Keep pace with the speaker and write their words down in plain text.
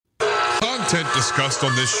content discussed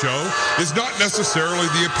on this show is not necessarily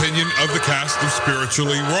the opinion of the cast of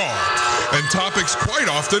Spiritually Raw, and topics quite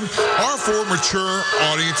often are for mature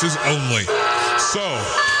audiences only. So,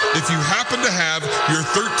 if you happen to have your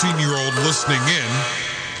 13-year-old listening in,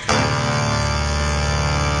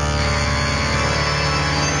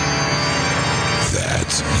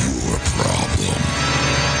 that's your problem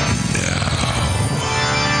now.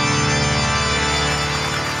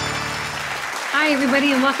 Hi,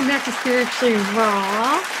 everybody, and welcome back to Spiritually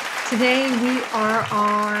Raw. Today we are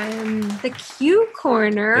on the Q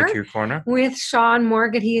Corner. The Q Corner. With Qanon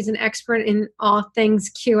Morgan. He is an expert in all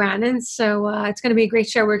things Qanon. So it's going to be a great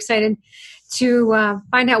show. We're excited to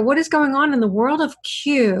find out what is going on in the world of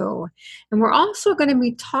Q. And we're also going to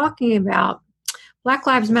be talking about Black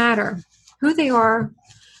Lives Matter, who they are,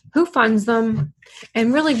 who funds them,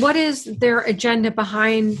 and really what is their agenda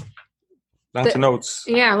behind. Lots of notes.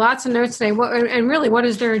 Yeah, lots of notes today. And really, what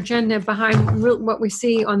is their agenda behind what we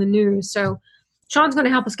see on the news? So Sean's going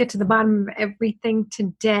to help us get to the bottom of everything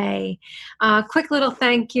today. Quick little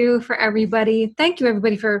thank you for everybody. Thank you,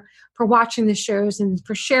 everybody, for watching the shows and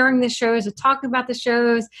for sharing the shows, and talking about the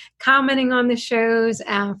shows, commenting on the shows,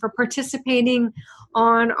 for participating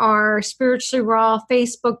on our Spiritually Raw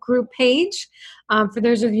Facebook group page. For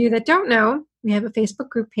those of you that don't know, we have a Facebook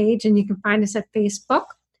group page, and you can find us at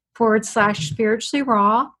Facebook.com/Spiritually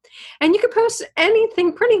Raw. And you can post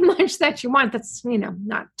anything pretty much that you want that's,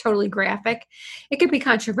 not totally graphic. It could be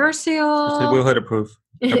controversial. We'll hit approve.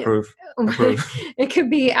 Approve. It could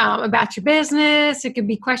be about your business. It could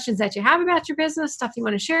be questions that you have about your business, stuff you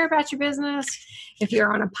want to share about your business. If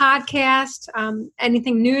you're on a podcast,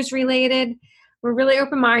 anything news related, we're really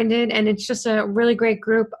open-minded, and it's just a really great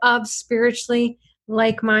group of spiritually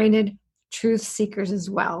like-minded truth seekers as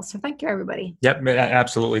well. So thank you, everybody. Yep,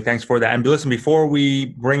 absolutely. Thanks for that. And listen, before we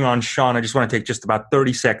bring on Sean, I just want to take just about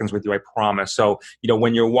 30 seconds with you, I promise. So,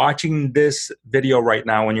 when you're watching this video right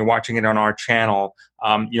now, when you're watching it on our channel,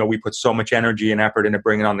 we put so much energy and effort into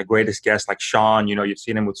bringing on the greatest guests like Sean. You've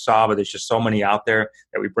seen him with Saba. There's just so many out there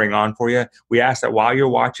that we bring on for you. We ask that while you're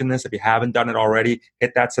watching this, if you haven't done it already,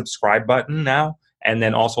 hit that subscribe button now. And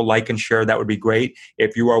then also like and share. That would be great.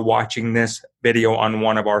 If you are watching this video on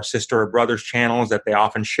one of our sister or brothers channels that they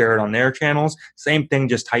often share it on their channels, same thing,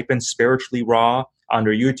 just type in Spiritually Raw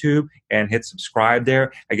under YouTube and hit subscribe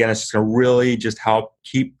there. Again, it's going to really just help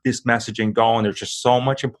keep this messaging going. There's just so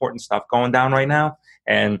much important stuff going down right now.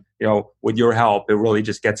 And, with your help, it really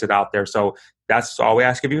just gets it out there. So that's all we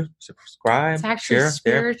ask of you. Subscribe, it's actually share.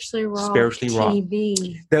 Spiritually Raw Spiritually Raw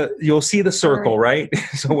TV. You'll see the circle, right?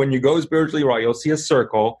 So when you go Spiritually Raw, you'll see a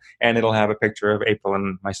circle, and it'll have a picture of April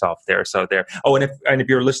and myself there. So there. Oh, and if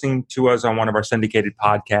you're listening to us on one of our syndicated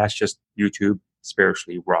podcasts, just YouTube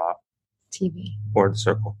Spiritually Raw TV or the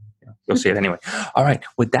circle. You'll see it anyway. All right.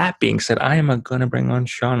 With that being said, I am going to bring on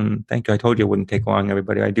Sean. Thank you. I told you it wouldn't take long,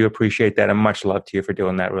 everybody. I do appreciate that, and much love to you for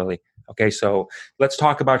doing that, really. Okay, so let's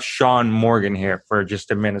talk about Qanon Morgan here for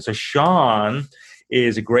just a minute. So Sean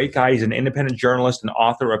is a great guy. He's an independent journalist and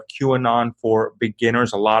author of QAnon for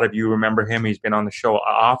Beginners. A lot of you remember him. He's been on the show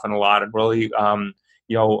often a lot, and really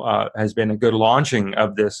has been a good launching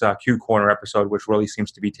of this Q Corner episode, which really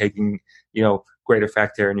seems to be taking great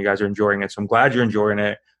effect here, and you guys are enjoying it. So I'm glad you're enjoying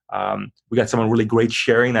it. We got someone really great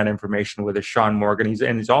sharing that information with us, Qanon Morgan.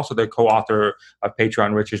 He's also the co-author of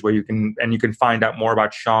Patreon Riches, where you can find out more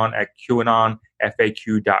about Sean at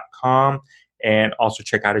QAnonFAQ.com, and also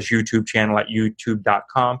check out his YouTube channel at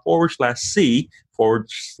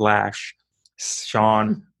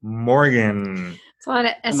youtube.com/C/Qanon Morgan. It's a lot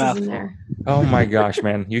of S's in there. Oh my gosh,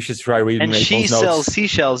 man! You should try reading. And she sells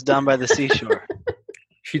seashells down by the seashore.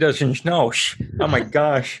 She doesn't know. Oh my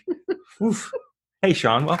gosh! Oof. Hey,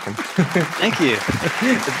 Sean, welcome. Thank you.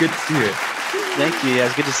 It's good to see you. Thank you. Yeah,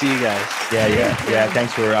 it's good to see you guys. Yeah.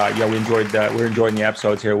 Thanks for we're enjoying the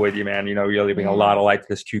episodes here with you, man. You're leaving a lot of light to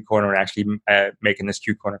this Q Corner, and actually making this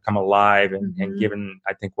Q Corner come alive, and giving,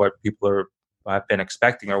 I think, what people have been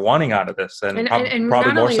expecting or wanting out of this, and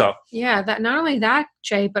probably more so. Yeah, not only that,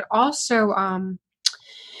 Jay, but also a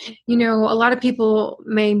lot of people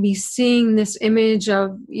may be seeing this image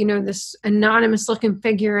of this anonymous looking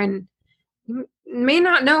figure, and may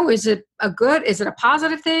not know, is it a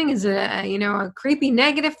positive thing? Is it a creepy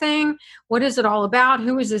negative thing? What is it all about?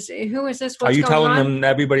 Who is this? What's Are you going telling on? them,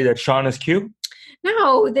 everybody, that Sean is Q?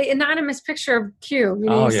 No, the anonymous picture of Q.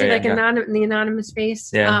 You see the anonymous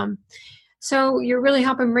face. Yeah. So you're really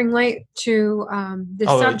helping bring light to this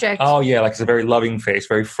subject. Oh yeah, like it's a very loving face,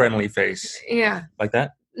 very friendly face. Yeah. Like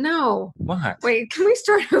that? No. What? Wait, can we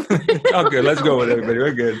start over? Oh, good. Let's go with everybody.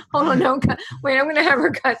 We're good. Hold on. No. Wait, I'm going to have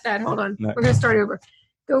her cut that. Hold on. No. We're going to start over.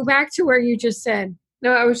 Go back to where you just said.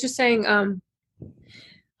 No, I was just saying,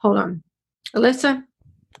 hold on. Alyssa,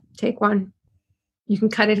 take one. You can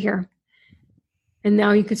cut it here. And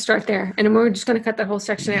now you could start there. And we're just going to cut that whole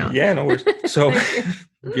section out. Yeah, no worries. So Thank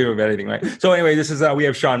you. beautiful editing, right? So anyway, this is we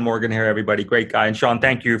have Sean Morgan here, everybody. Great guy. And Sean,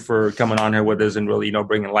 thank you for coming on here with us and really,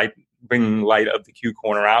 bringing light of the Q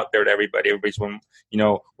Corner out there to everybody. Everybody's when,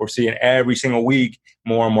 we're seeing every single week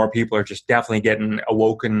more and more people are just definitely getting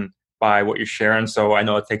awoken by what you're sharing. So I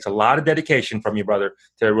know it takes a lot of dedication from you, brother,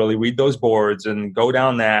 to really read those boards and go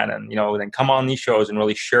down that and, then come on these shows and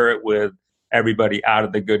really share it with everybody out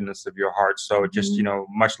of the goodness of your heart. So just,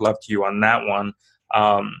 much love to you on that one.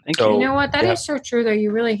 You know what? That is so true, though.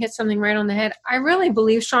 You really hit something right on the head. I really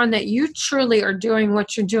believe, Sean, that you truly are doing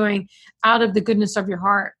what you're doing out of the goodness of your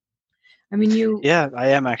heart. I mean, Yeah, I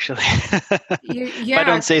am actually. If I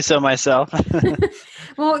don't say so myself.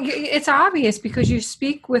 Well, it's obvious because you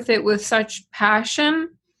speak with it with such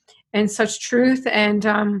passion and such truth, and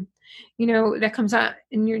that comes out,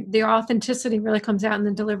 and the authenticity really comes out in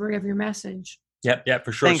the delivery of your message. Yep,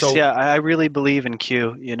 for sure. Thanks. Yeah, I really believe in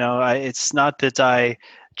Q. It's not that I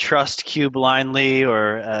trust Q blindly,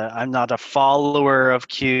 or I'm not a follower of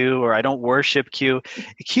Q, or I don't worship Q.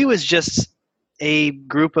 Q is just a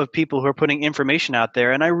group of people who are putting information out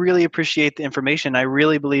there, and I really appreciate the information. I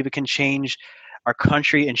really believe it can change our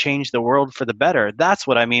country and change the world for the better. That's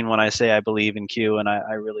what I mean when I say I believe in Q, and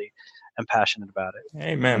I really am passionate about it.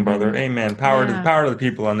 Amen, brother. Amen. Power to the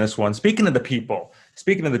people on this one. Speaking of the people,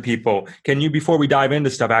 can you, before we dive into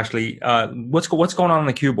stuff, actually, what's going on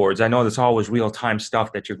the Q boards? I know that's always real-time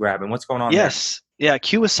stuff that you're grabbing. What's going on Yes. Yeah,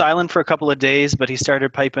 Q was silent for a couple of days, but he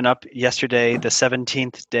started piping up yesterday, the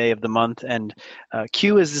 17th day of the month. And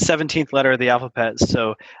Q is the 17th letter of the alphabet.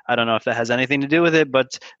 So I don't know if that has anything to do with it,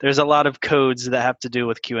 but there's a lot of codes that have to do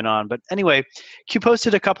with QAnon. But anyway, Q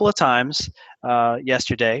posted a couple of times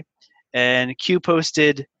yesterday. And Q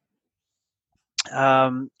posted,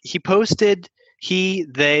 they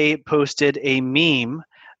posted a meme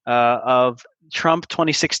of Trump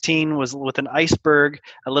 2016 was with an iceberg,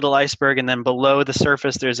 a little iceberg, and then below the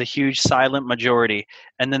surface there's a huge silent majority.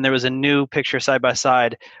 And then there was a new picture side by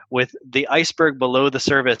side with the iceberg below the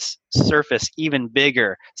surface even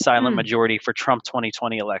bigger silent majority for Trump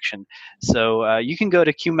 2020 election. So you can go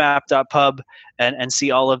to qmap.pub and see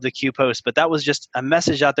all of the Q posts. But that was just a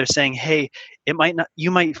message out there saying, hey,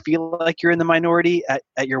 you might feel like you're in the minority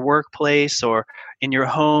at your workplace or in your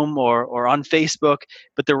home or on Facebook,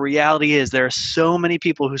 but the reality is there are so many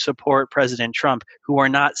people who support President Trump who are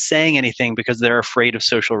not saying anything because they're afraid of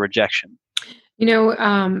social rejection.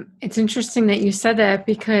 It's interesting that you said that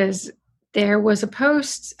because there was a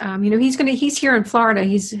post. He's here in Florida.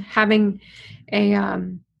 He's having a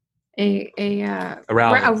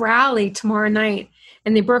rally tomorrow night,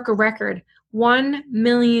 and they broke a record. 1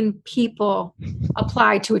 million people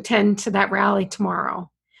applied to attend to that rally tomorrow,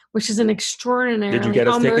 which is an extraordinary. Did you get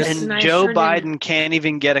us tickets? And Joe Biden can't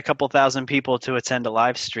even get a couple thousand people to attend a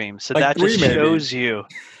live stream. So that just shows you.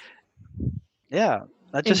 Yeah,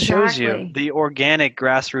 that just shows you the organic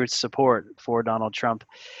grassroots support for Donald Trump.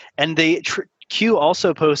 And Q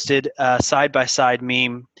also posted a side-by-side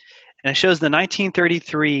meme, and it shows the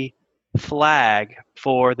 1933 flag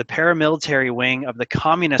for the paramilitary wing of the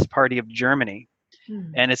Communist Party of Germany.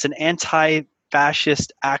 And it's an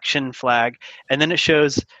anti-fascist action flag. And then it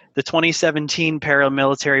shows the 2017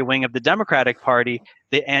 paramilitary wing of the Democratic Party,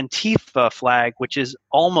 the Antifa flag, which is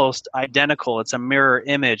almost identical. It's a mirror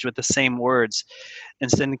image with the same words.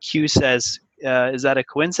 And then Q says, is that a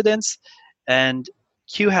coincidence? And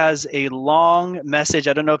Q has a long message.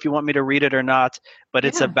 I don't know if you want me to read it or not, but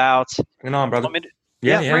it's about... Bring it on, brother. Bring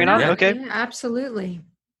it on? Okay. Yeah, absolutely.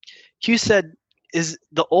 Q said, is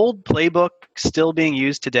the old playbook still being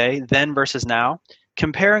used today, then versus now?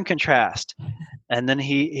 Compare and contrast. And then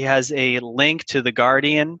he has a link to The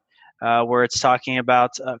Guardian where it's talking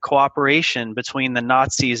about cooperation between the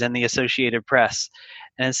Nazis and the Associated Press.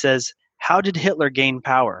 And it says, how did Hitler gain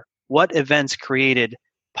power? What events created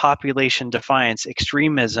population defiance,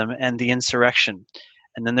 extremism, and the insurrection?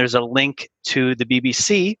 And then there's a link to the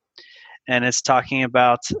BBC, and it's talking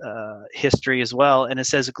about history as well. And it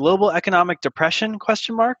says, global economic depression, ?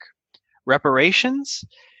 Reparations,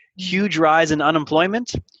 huge rise in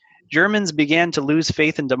unemployment. Germans began to lose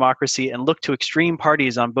faith in democracy and look to extreme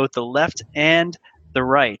parties on both the left and the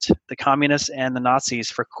right, the communists and the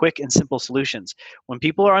Nazis, for quick and simple solutions. When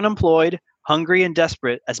people are unemployed, hungry, and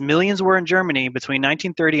desperate, as millions were in Germany between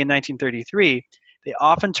 1930 and 1933, they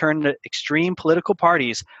often turn to extreme political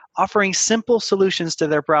parties offering simple solutions to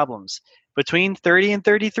their problems. Between 30 and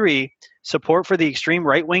 33, support for the extreme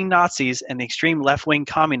right-wing Nazis and the extreme left-wing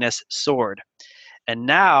communists soared. And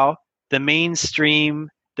now the mainstream,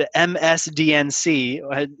 the MSDNC.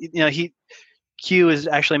 Q is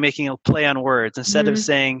actually making a play on words. Instead of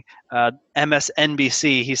saying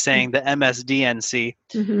MSNBC, he's saying the MSDNC.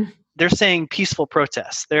 They're saying peaceful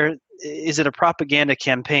protests. Is it a propaganda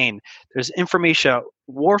campaign? There's information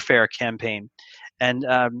warfare campaign, and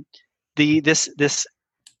this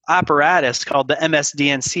apparatus called the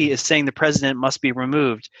MSDNC is saying the president must be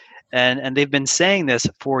removed, and they've been saying this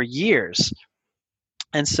for years.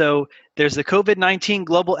 And so there's the COVID-19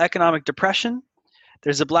 global economic depression.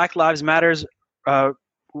 There's the Black Lives Matters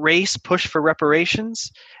race push for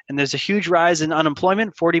reparations, and there's a huge rise in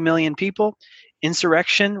unemployment, 40 million people.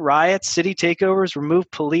 Insurrection, riots, city takeovers, remove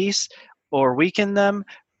police or weaken them,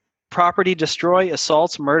 property destroy,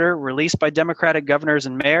 assaults, murder, released by Democratic governors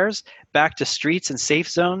and mayors, back to streets and safe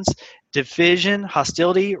zones, division,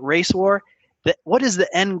 hostility, race war. What is the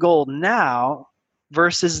end goal now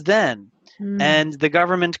versus then? And the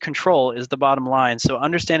government control is the bottom line. So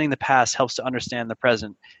understanding the past helps to understand the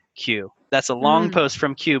present. Q. That's a long post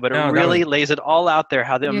from Q, but it really lays it all out there,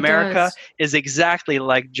 how America is exactly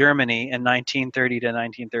like Germany in 1930 to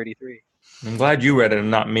 1933. I'm glad you read it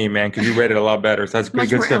and not me, man, because you read it a lot better. So that's good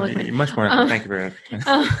stuff. Eloquent. Much more. Thank you very much.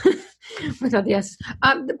 Without the S.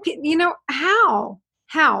 How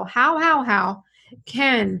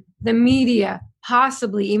can the media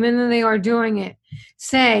possibly, even though they are doing it,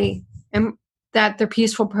 say that they're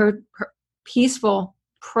peaceful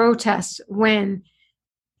protests when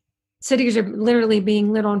cities are literally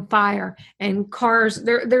being lit on fire, and cars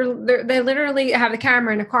they literally have the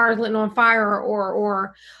camera and a car is lit on fire,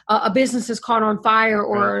 or a business is caught on fire,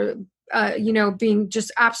 or being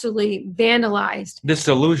just absolutely vandalized. This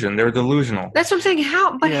delusion, they're delusional. That's what I'm saying.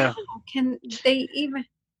 How can they even?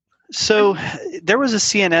 So there was a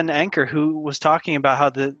CNN anchor who was talking about how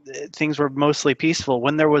the things were mostly peaceful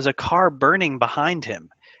when there was a car burning behind him.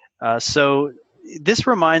 So this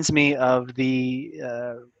reminds me of the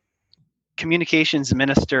communications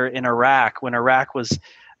minister in Iraq when Iraq was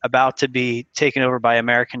about to be taken over by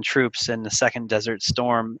American troops in the Second Desert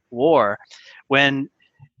Storm War, when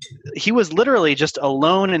he was literally just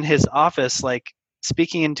alone in his office, like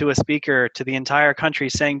speaking into a speaker to the entire country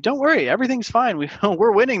saying, don't worry, everything's fine.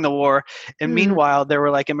 We're winning the war. And meanwhile, there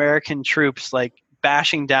were like American troops like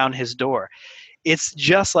bashing down his door. It's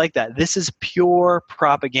just like that. This is pure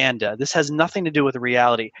propaganda. This has nothing to do with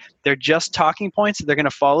reality. They're just talking points. They're going to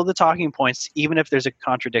follow the talking points, even if there's a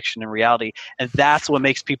contradiction in reality. And that's what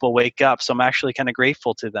makes people wake up. So I'm actually kind of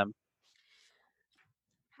grateful to them.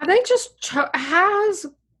 Has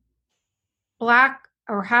Black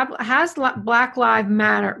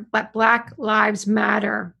Lives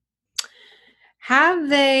Matter, have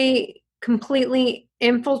they completely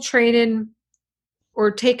infiltrated or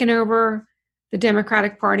taken over the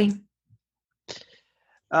Democratic Party?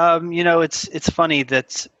 It's funny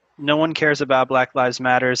that no one cares about Black Lives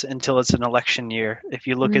Matters until it's an election year. If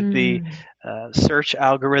you look at the search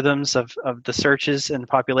algorithms of the searches and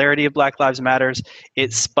popularity of Black Lives Matters,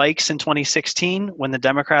 it spikes in 2016 when the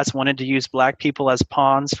Democrats wanted to use Black people as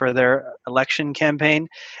pawns for their election campaign,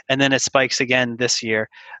 and then it spikes again this year.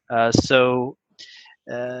 I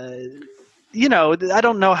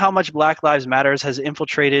don't know how much Black Lives Matters has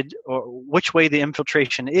infiltrated or which way the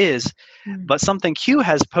infiltration is, but something Q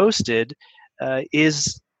has posted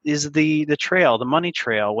is the trail, the money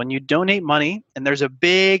trail. When you donate money, and there's a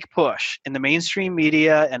big push in the mainstream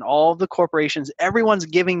media and all of the corporations, everyone's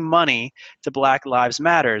giving money to Black Lives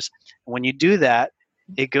Matters. When you do that,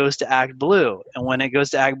 it goes to Act Blue. And when it goes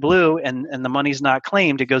to Act Blue and the money's not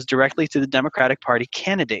claimed, it goes directly to the Democratic Party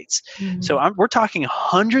candidates. So we're talking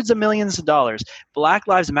hundreds of millions of dollars. Black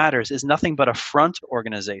Lives Matters is nothing but a front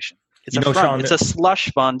organization. It's a front. Sean, it's a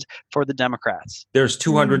slush fund for the Democrats. There's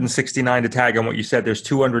 269, to tag on what you said, there's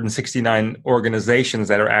 269 organizations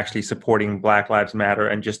that are actually supporting Black Lives Matter.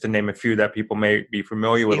 And just to name a few that people may be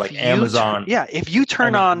familiar with, like Amazon. If you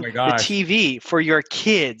turn on the TV for your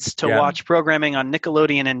kids to watch programming on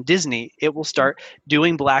Nickelodeon and Disney, it will start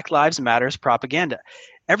doing Black Lives Matters propaganda.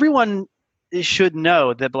 Everyone should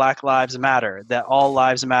know that Black Lives Matter, that all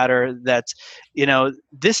lives matter, that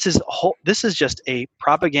this is just a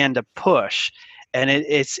propaganda push, and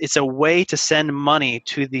it's a way to send money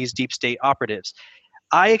to these deep state operatives.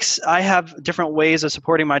 I have different ways of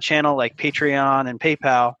supporting my channel, like Patreon and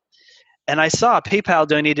PayPal, and I saw PayPal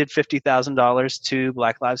donated $50,000 to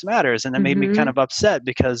Black Lives Matters, and that made me kind of upset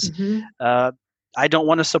because I don't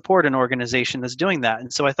want to support an organization that's doing that.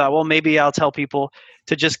 And so I thought, well, maybe I'll tell people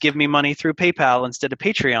to just give me money through PayPal instead of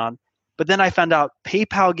Patreon. But then I found out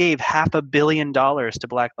PayPal gave $500 million to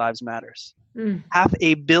Black Lives Matters.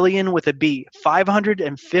 $500 million with a B,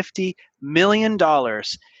 $550 million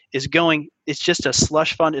it's just a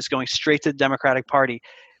slush fund. It's going straight to the Democratic Party.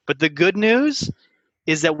 But the good news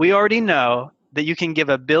is that we already know that you can give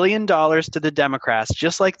 $1 billion to the Democrats,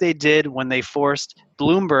 just like they did when they forced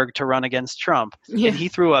Bloomberg to run against Trump. Yeah. And he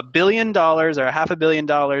threw $1 billion or $500 million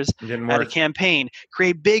at a campaign,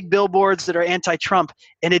 create big billboards that are anti-Trump,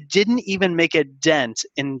 and it didn't even make a dent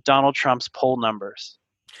in Donald Trump's poll numbers.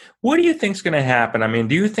 What do you think is going to happen? I mean,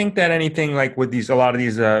 do you think that anything like with a lot of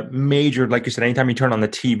these major, like you said, anytime you turn on the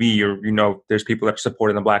TV, there's people that are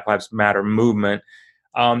supporting the Black Lives Matter movement.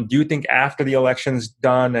 Do you think after the election's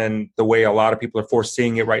done and the way a lot of people are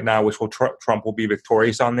foreseeing it right now, which Trump will be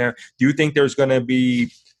victorious on there, do you think there's going to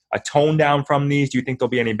be a tone down from these? Do you think there'll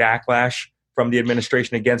be any backlash from the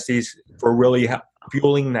administration against these for really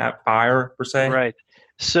fueling that fire, per se? Right.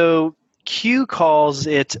 So Q calls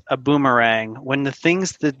it a boomerang when the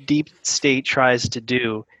things the deep state tries to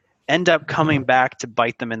do end up coming back to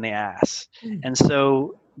bite them in the ass. And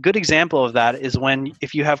so good example of that is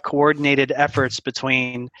if you have coordinated efforts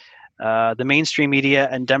between the mainstream media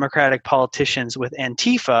and Democratic politicians with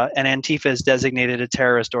Antifa, and Antifa is designated a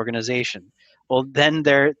terrorist organization. Well, then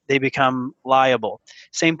they become liable.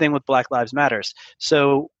 Same thing with Black Lives Matters.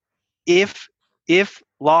 So if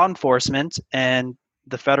law enforcement and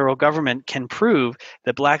the federal government can prove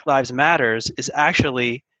that Black Lives Matters is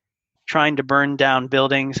actually trying to burn down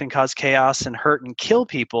buildings and cause chaos and hurt and kill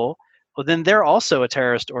people, well, then they're also a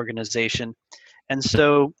terrorist organization. And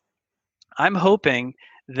so I'm hoping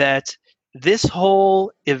that this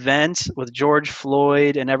whole event with George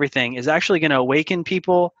Floyd and everything is actually going to awaken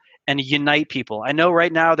people and unite people. I know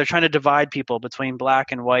right now they're trying to divide people between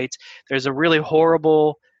black and white. There's a really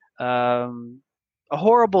horrible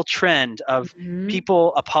trend of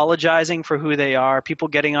people apologizing for who they are, people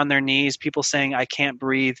getting on their knees, people saying, I can't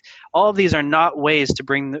breathe. All of these are not ways to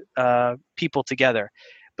bring people together.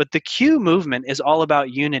 But the Q movement is all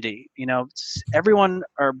about unity. Everyone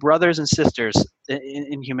are brothers and sisters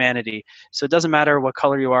in humanity. So it doesn't matter what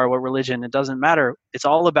color you are, what religion, it doesn't matter. It's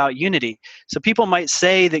all about unity. So people might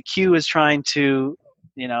say that Q is trying to,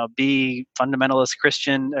 be fundamentalist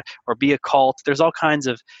Christian or be a cult. There's all kinds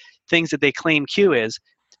of things that they claim Q is.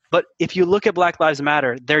 But if you look at Black Lives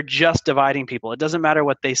Matter, they're just dividing people. It doesn't matter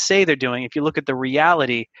what they say they're doing. If you look at the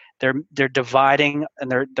reality, they're dividing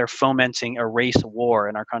and they're fomenting a race war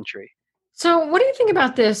in our country. So what do you think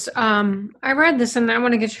about this? I read this and I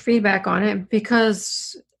want to get your feedback on it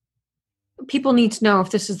because people need to know if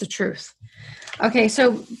this is the truth. Okay,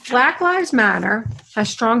 so Black Lives Matter has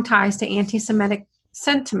strong ties to anti-Semitic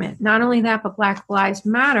sentiment. Not only that, but Black Lives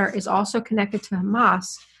Matter is also connected to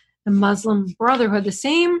Hamas, the Muslim Brotherhood, the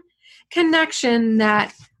same connection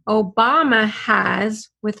that Obama has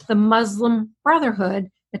with the Muslim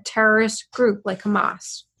Brotherhood, a terrorist group like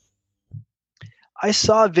Hamas. I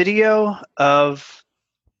saw a video of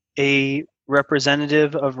a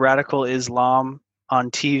representative of radical Islam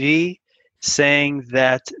on TV saying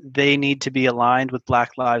that they need to be aligned with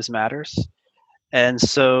Black Lives Matters. And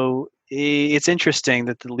so it's interesting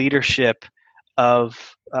that the leadership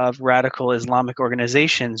of radical Islamic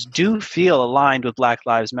organizations do feel aligned with Black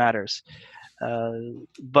Lives Matters.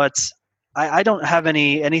 But I don't have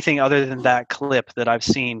anything other than that clip that I've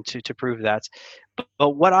seen to prove that.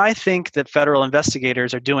 But what I think that federal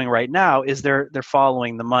investigators are doing right now is they're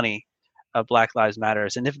following the money of Black Lives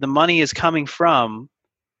Matters. And if the money is coming from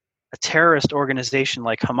a terrorist organization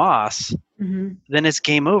like Hamas, then it's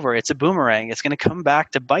game over. It's a boomerang. It's going to come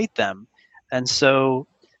back to bite them. And so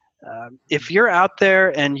if you're out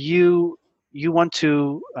there and you want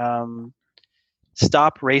to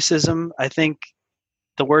stop racism, I think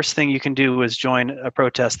the worst thing you can do is join a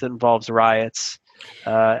protest that involves riots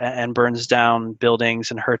and burns down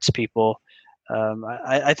buildings and hurts people.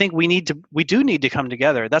 I think we do need to come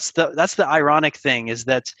together. That's the ironic thing, is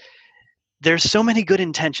that there's so many good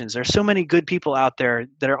intentions. There's so many good people out there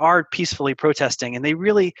that are peacefully protesting, and they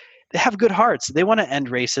have good hearts. They want to end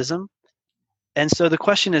racism. And so the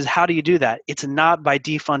question is, how do you do that? It's not by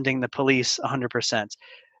defunding the police 100%.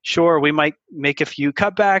 Sure, we might make a few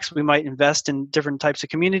cutbacks. We might invest in different types of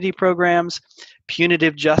community programs.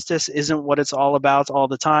 Punitive justice isn't what it's all about all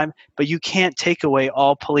the time, but you can't take away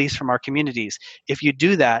all police from our communities. If you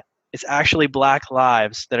do that, it's actually Black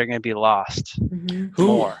lives that are going to be lost.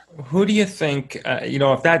 Who do you think,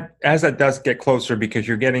 if that does get closer, because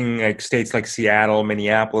you're getting like states like Seattle,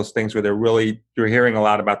 Minneapolis, things where you're hearing a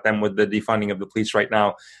lot about them with the defunding of the police right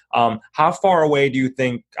now. How far away do you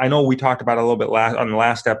think, I know we talked about it a little bit on the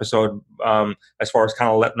last episode, as far as kind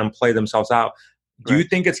of letting them play themselves out. Do you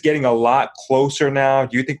think it's getting a lot closer now?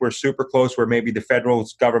 Do you think we're super close where maybe the federal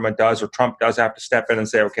government does, or Trump does have to step in and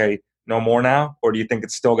say, okay, no more now? Or do you think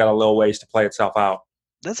it's still got a little ways to play itself out?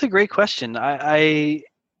 That's a great question. I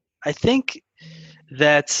think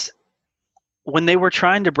that when they were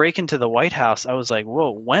trying to break into the White House, I was like,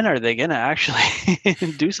 whoa, when are they going to actually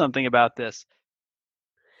do something about this?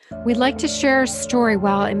 We'd like to share a story.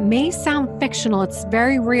 While it may sound fictional, it's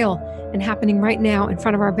very real and happening right now in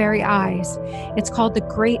front of our very eyes. It's called The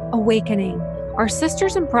Great Awakening. Our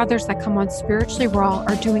sisters and brothers that come on Spiritually Raw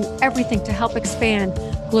are doing everything to help expand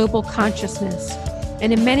global consciousness,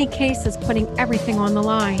 and in many cases putting everything on the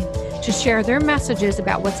line to share their messages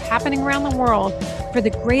about what's happening around the world for the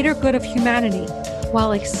greater good of humanity,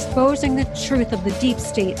 while exposing the truth of the deep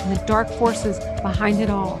state and the dark forces behind it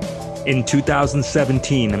all. In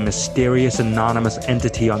 2017, a mysterious anonymous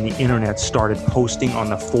entity on the internet started posting on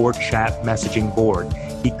the 4chan messaging board.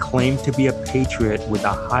 He claimed to be a patriot with the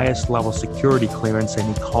highest level security clearance, and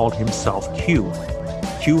he called himself Q.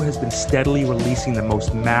 Q has been steadily releasing the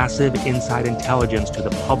most massive inside intelligence to the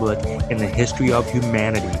public in the history of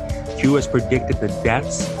humanity. Q has predicted the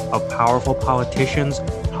deaths of powerful politicians,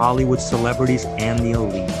 Hollywood celebrities, and the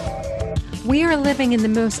elite. We are living in the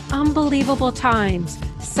most unbelievable times.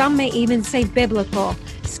 Some may even say biblical,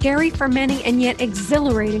 scary for many and yet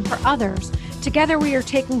exhilarating for others. Together we are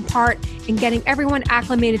taking part in getting everyone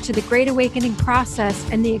acclimated to the Great Awakening process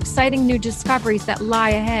and the exciting new discoveries that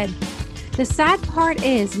lie ahead. The sad part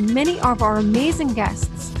is many of our amazing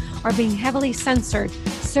guests are being heavily censored,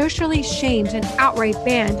 socially shamed, and outright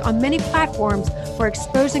banned on many platforms for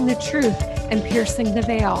exposing the truth and piercing the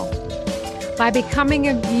veil. By becoming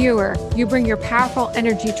a viewer, you bring your powerful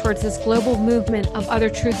energy towards this global movement of other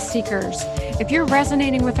truth seekers. If you're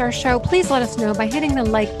resonating with our show, please let us know by hitting the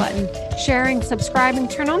like button, sharing, subscribing,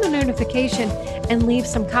 turn on the notification, and leave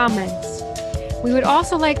some comments. We would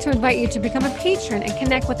also like to invite you to become a patron and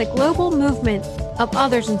connect with a global movement of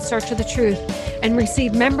others in search of the truth and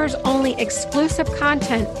receive members-only exclusive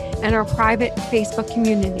content and our private Facebook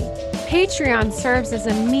community. Patreon serves as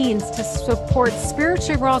a means to support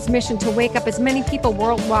Spiritually Raw's mission to wake up as many people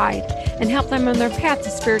worldwide and help them on their path to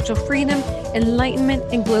spiritual freedom, enlightenment,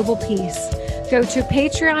 and global peace. Go to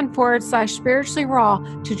Patreon.com/Spiritually Raw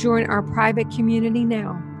to join our private community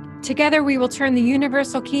now. Together, we will turn the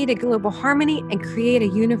universal key to global harmony and create a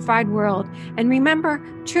unified world. And remember,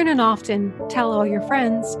 tune in often, tell all your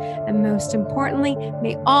friends, and most importantly,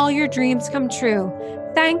 may all your dreams come true.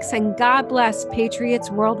 Thanks, and God bless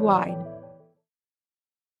Patriots worldwide.